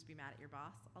because you can just be mad at your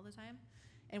boss all the time.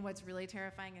 And what's really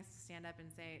terrifying is to stand up and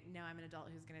say, no, I'm an adult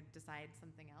who's going to decide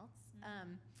something else.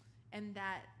 Mm-hmm. And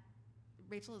that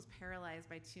Rachel is paralyzed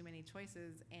by too many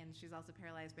choices, and she's also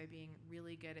paralyzed by being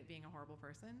really good at being a horrible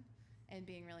person and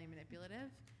being really manipulative.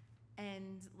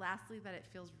 And lastly, that it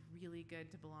feels really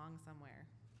good to belong somewhere.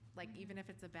 Like, even if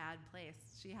it's a bad place,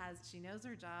 she knows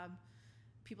her job,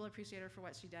 people appreciate her for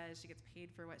what she does, she gets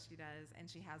paid for what she does, and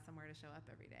she has somewhere to show up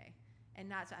every day. And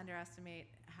not to underestimate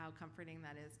how comforting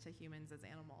that is to humans as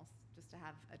animals, just to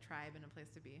have a tribe and a place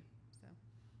to be. So.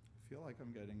 I feel like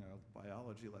I'm getting a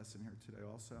biology lesson here today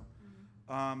also.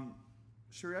 Mm-hmm.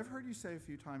 Shiri, I've heard you say a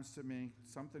few times to me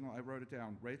something, I wrote it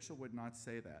down, Rachel would not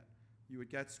say that. You would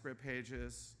get script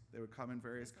pages, they would come in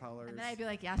various colors. And then I'd be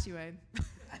like, yeah, she would. Did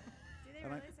they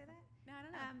And I- really say that? No, I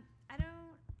don't know.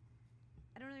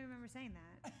 I don't really remember saying that.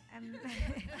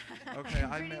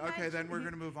 Okay, then we're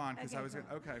going to move on because Okay, I was cool.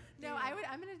 going to, okay. No,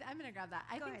 I'm gonna grab that.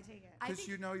 Go ahead, take it. I Because think-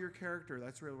 you know your character,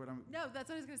 that's really what I'm, No, that's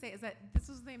what I was going to say, is that this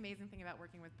was the amazing thing about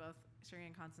working with both Shiri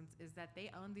and Constance, is that they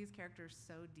own these characters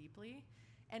so deeply.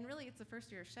 And really, it's a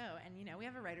first-year show, and we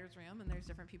have a writer's room, and there's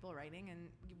different people writing, and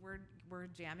we're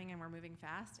jamming and we're moving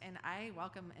fast. And I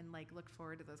welcome and look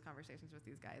forward to those conversations with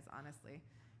these guys, honestly,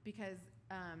 because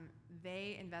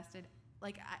they invested,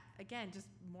 again, just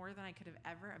more than I could have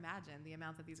ever imagined. The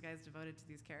amount that these guys devoted to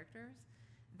these characters,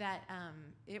 that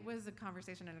it was a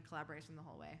conversation and a collaboration the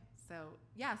whole way. So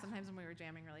yeah, sometimes when we were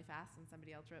jamming really fast and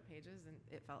somebody else wrote pages and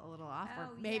it felt a little off, or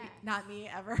Oh, maybe yes. not me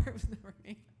ever. It was never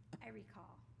me. I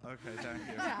recall. Okay, thank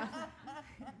you. Yeah.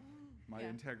 My Yeah.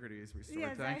 integrity is restored.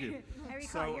 Yes, Thank you. I recall.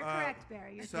 So, You're correct,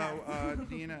 Barry. You're So, correct.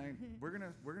 Nina, we're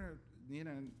gonna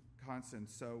Nina and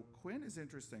Constance. So Quinn is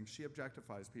interesting. She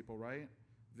objectifies people, right?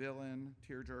 Villain,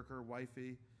 tearjerker,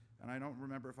 wifey, and I don't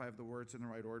remember if I have the words in the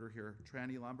right order here.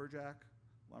 Tranny lumberjack,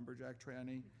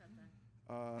 tranny.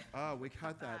 We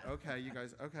cut that. Okay, you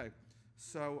guys. Okay.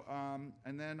 So,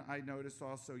 and then I noticed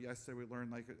also yesterday we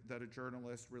learned that a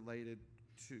journalist related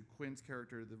to Quinn's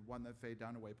character, the one that Faye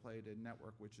Dunaway played in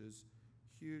Network, which is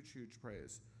huge, huge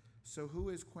praise. So who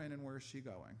is Quinn and where is she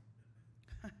going?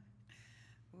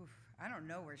 Oof, I don't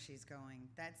know where she's going.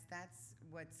 That's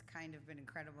what's kind of been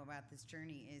incredible about this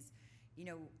journey is, you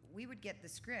know, we would get the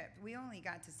script. We only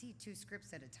got to see 2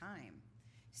 scripts at a time.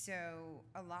 So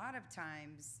a lot of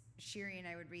times, Shiri and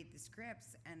I would read the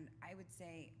scripts, and I would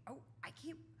say, "Oh, I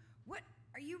can't. What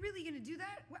are you really going to do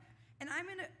that? What? And I'm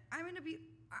gonna be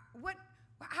what?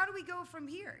 How do we go from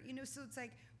here? You know." So it's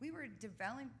like we were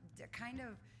developing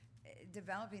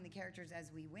the characters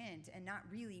as we went, and not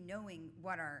really knowing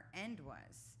what our end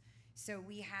was. So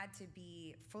we had to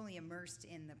be fully immersed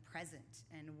in the present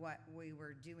and what we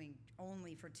were doing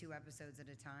only for 2 episodes at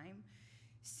a time.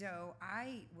 So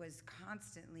I was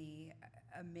constantly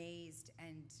amazed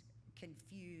and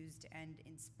confused and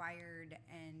inspired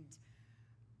and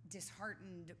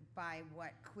disheartened by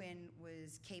what Quinn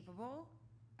was capable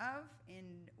of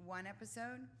in one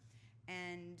episode,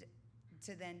 and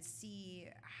to then see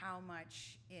how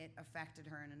much it affected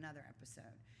her in another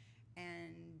episode.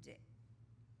 And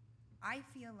I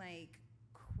feel like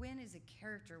Quinn is a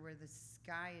character where the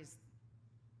sky is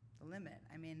the limit.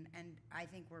 I mean, and I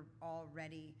think we're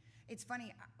already, it's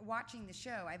funny, watching the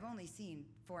show, I've only seen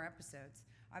 4 episodes.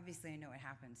 Obviously, I know what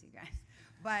happens, you guys.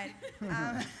 But,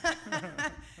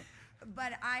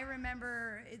 but I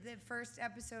remember the first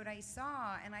episode I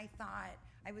saw, and I thought,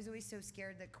 I was always so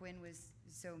scared that Quinn was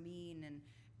so mean,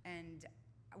 and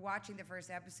watching the first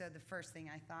episode, the first thing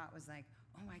I thought was like,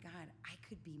 oh my God, I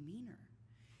could be meaner.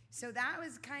 So that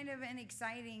was kind of an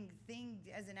exciting thing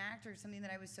as an actor, something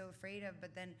that I was so afraid of,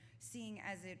 but then seeing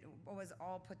as it was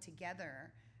all put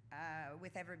together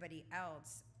with everybody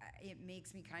else, it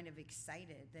makes me kind of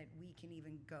excited that we can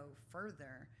even go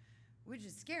further, which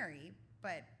is scary,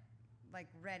 but like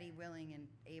ready, willing, and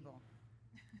able.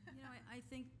 You know, I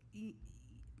think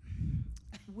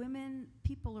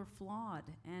people are flawed,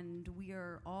 and we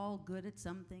are all good at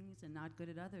some things and not good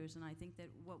at others. And I think that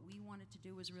what we wanted to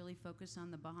do was really focus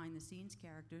on the behind-the-scenes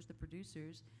characters, the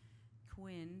producers,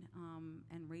 Quinn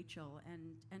and Rachel,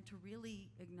 and to really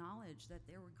acknowledge that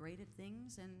they were great at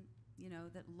things, and you know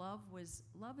that love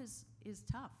is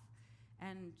tough,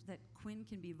 and that Quinn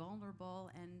can be vulnerable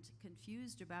and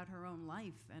confused about her own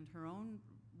life and her own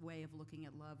way of looking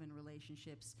at love and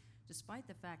relationships, despite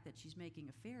the fact that she's making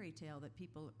a fairy tale that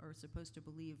people are supposed to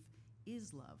believe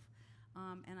is love.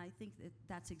 And I think that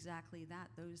that's exactly that,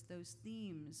 those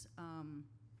themes.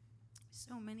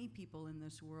 So many people in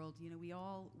this world, you know, we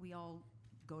all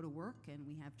go to work and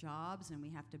we have jobs and we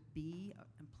have to be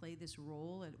and play this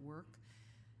role at work.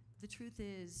 The truth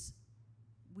is,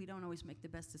 we don't always make the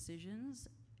best decisions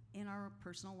in our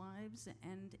personal lives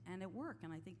and at work.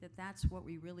 And I think that that's what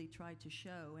we really tried to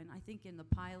show. And I think in the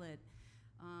pilot,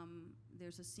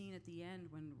 there's a scene at the end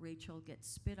when Rachel gets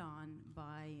spit on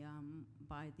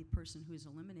by the person who's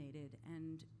eliminated,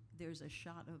 and there's a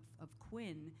shot of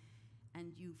Quinn,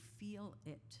 and you feel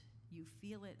it. You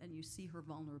feel it, and you see her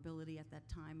vulnerability at that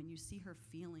time, and you see her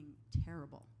feeling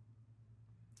terrible.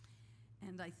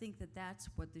 And I think that that's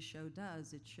what the show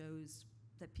does. It shows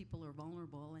that people are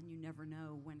vulnerable, and you never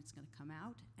know when it's going to come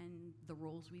out, and the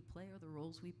roles we play are the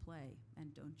roles we play,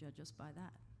 and don't judge us by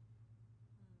that.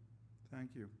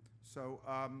 Thank you. So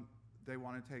they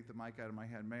want to take the mic out of my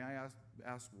hand. May I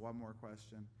ask one more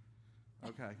question?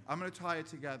 Okay. I'm going to tie it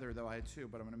together, though. I had 2,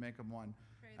 but I'm going to make them one.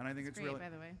 Great. And I think This it's is great, really... by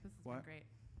the way. This has What? been great.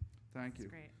 Thank This you.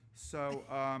 is great. So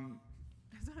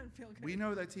Doesn't feel great. we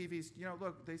know that TV's, you know,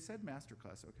 look, they said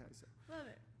masterclass, okay. Love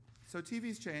it. So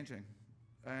TV's changing,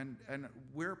 and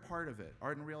we're part of it.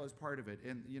 UnREAL is part of it.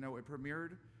 And, you know, it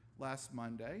premiered last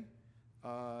Monday.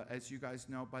 As you guys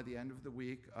know, by the end of the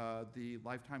week, the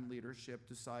Lifetime leadership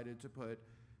decided to put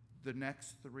the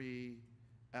next 3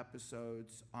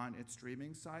 episodes on its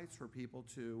streaming sites for people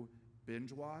to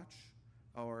binge watch,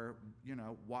 or you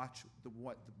know, watch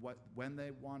when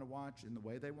they want to watch in the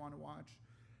way they want to watch.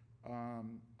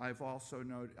 I've also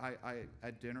noted, I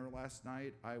at dinner last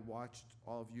night, I watched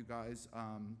all of you guys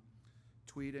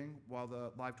tweeting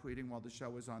live tweeting while the show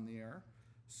was on the air.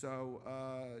 So,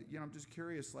 I'm just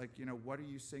curious, what are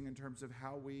you seeing in terms of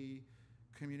how we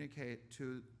communicate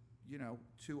to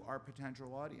our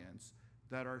potential audience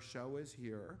that our show is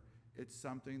here, it's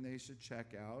something they should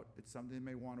check out, it's something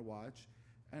they may want to watch,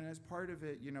 and as part of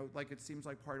it, it seems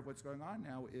like part of what's going on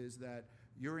now is that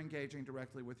you're engaging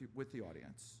directly with the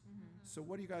audience. Mm-hmm. So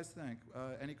what do you guys think?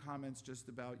 Any comments just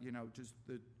about, just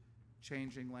the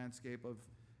changing landscape of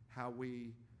how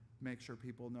we make sure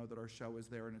people know that our show is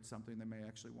there and it's something they may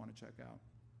actually want to check out?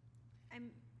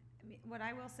 What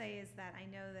I will say is that I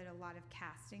know that a lot of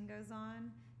casting goes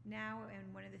on now,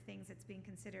 and one of the things that's being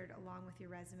considered along with your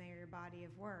resume or your body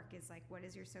of work is what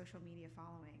is your social media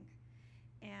following?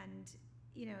 And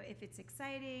if it's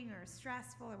exciting or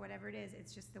stressful or whatever it is,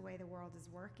 it's just the way the world is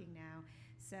working now.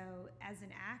 So as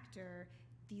an actor,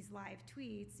 these live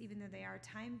tweets, even though they are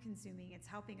time consuming, it's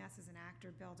helping us as an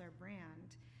actor build our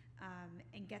brand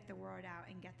and get the word out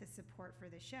and get the support for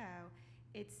the show.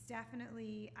 It's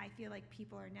definitely, I feel like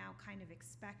people are now kind of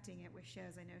expecting it with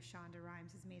shows. I know Shonda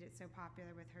Rhimes has made it so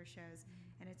popular with her shows,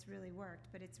 and it's really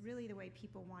worked. But it's really the way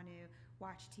people want to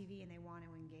watch TV and they want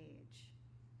to engage.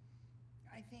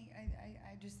 I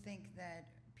just think that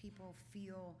people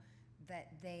feel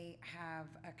that they have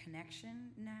a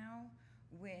connection now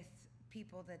with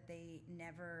people that they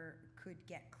never could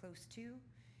get close to.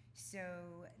 So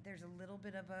there's a little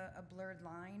bit of a blurred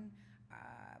line.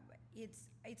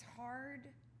 It's hard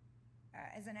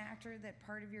as an actor that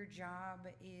part of your job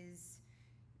is,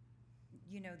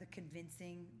 the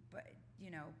convincing, but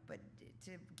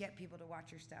to get people to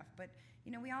watch your stuff. But,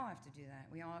 we all have to do that.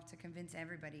 We all have to convince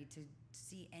everybody to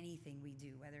see anything we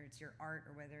do, whether it's your art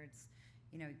or whether it's,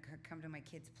 come to my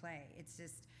kids' play. It's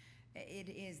just,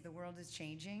 the world is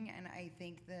changing, and I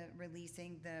think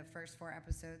releasing the first 4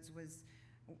 episodes was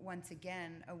once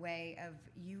again a way of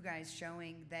you guys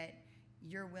showing that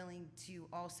you're willing to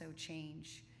also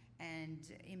change and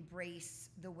embrace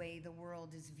the way the world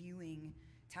is viewing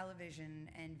television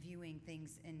and viewing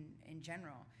things in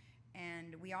general.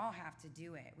 And we all have to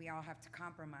do it. We all have to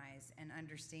compromise and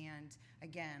understand,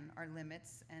 again, our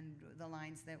limits and the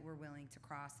lines that we're willing to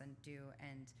cross and do.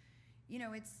 And,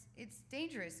 it's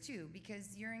dangerous, too,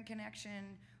 because you're in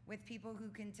connection with people who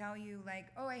can tell you,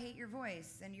 oh, I hate your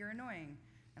voice, and you're annoying.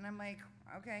 And I'm like,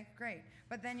 okay, great.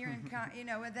 But then you're in,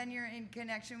 then you're in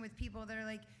connection with people that are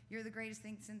like, you're the greatest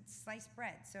thing since sliced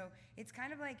bread. So it's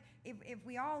kind of like, if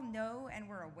we all know and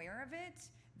we're aware of it,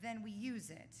 then we use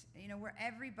it. Where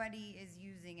everybody is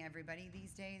using everybody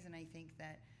these days, and I think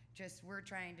that just we're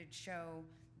trying to show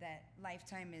that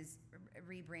Lifetime is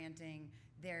rebranding,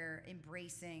 they're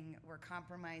embracing, we're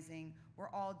compromising, we're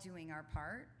all doing our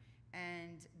part.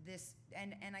 And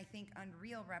I think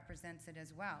UnREAL represents it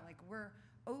as well. We're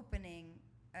opening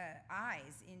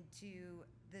eyes into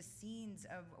the scenes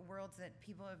of worlds that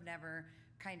people have never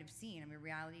kind of seen. I mean,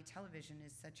 reality television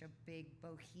is such a big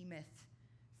behemoth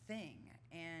thing,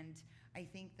 and I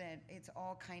think that it's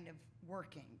all kind of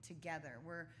working together.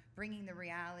 We're bringing the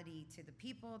reality to the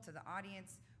people, to the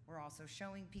audience. We're also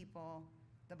showing people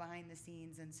the behind the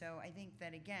scenes, and so I think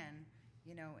that, again,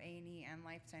 A&E and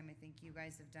Lifetime, I think you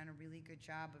guys have done a really good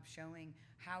job of showing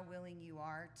how willing you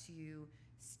are to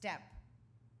step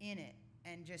in it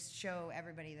and just show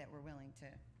everybody that we're willing to,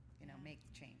 make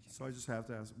the change. So I just have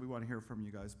to ask, we want to hear from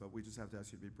you guys, but we just have to ask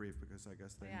you to be brief because I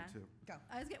guess they need to. Go.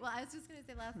 I was just going to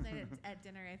say last night at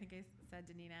dinner, I think I said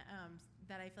to Nina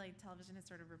that I feel like television has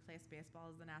sort of replaced baseball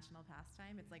as the national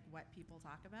pastime. It's like what people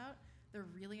talk about. They're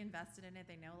really invested in it.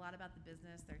 They know a lot about the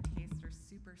business. Their tastes are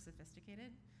super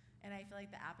sophisticated. And I feel like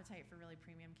the appetite for really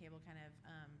premium cable kind of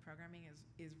programming is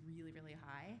really, really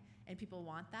high. And people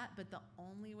want that, but the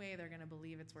only way they're going to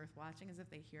believe it's worth watching is if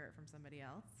they hear it from somebody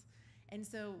else. And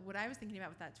so what I was thinking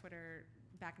about with that Twitter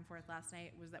back and forth last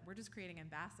night was that we're just creating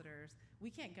ambassadors.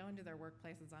 We can't go into their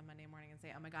workplaces on Monday morning and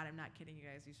say, oh my God, I'm not kidding you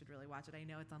guys, you should really watch it. I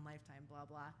know it's on Lifetime, blah,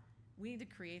 blah. We need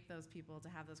to create those people to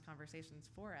have those conversations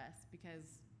for us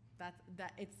because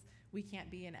we can't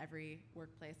be in every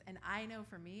workplace. And I know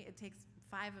for me, it takes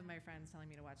 5 of my friends telling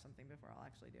me to watch something before I'll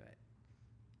actually do it.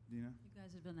 Dina? You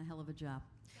guys have done a hell of a job.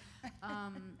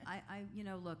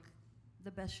 Look,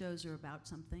 the best shows are about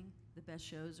something. The best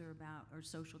shows are about our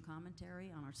social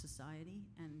commentary on our society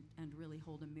and really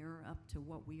hold a mirror up to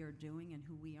what we are doing and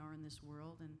who we are in this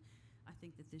world. And I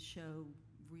think that this show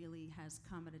really has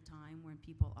come at a time when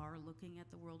people are looking at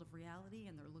the world of reality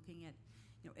and they're looking at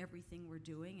everything we're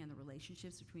doing and the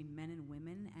relationships between men and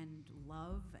women and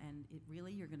love, and it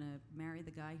really, you're gonna marry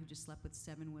the guy who just slept with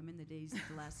 7 women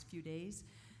the last few days.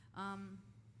 I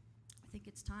think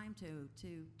it's time to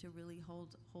really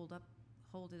hold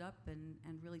hold it up and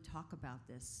really talk about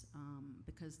this,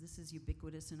 because this is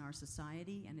ubiquitous in our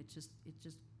society, and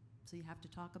so you have to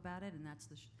talk about it, and that's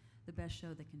the best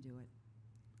show that can do it.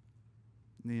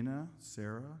 Nina,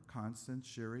 Sarah, Constance,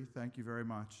 Shiri, thank you very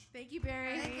much. Thank you,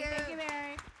 Barry. Thank you. Thank you, Barry.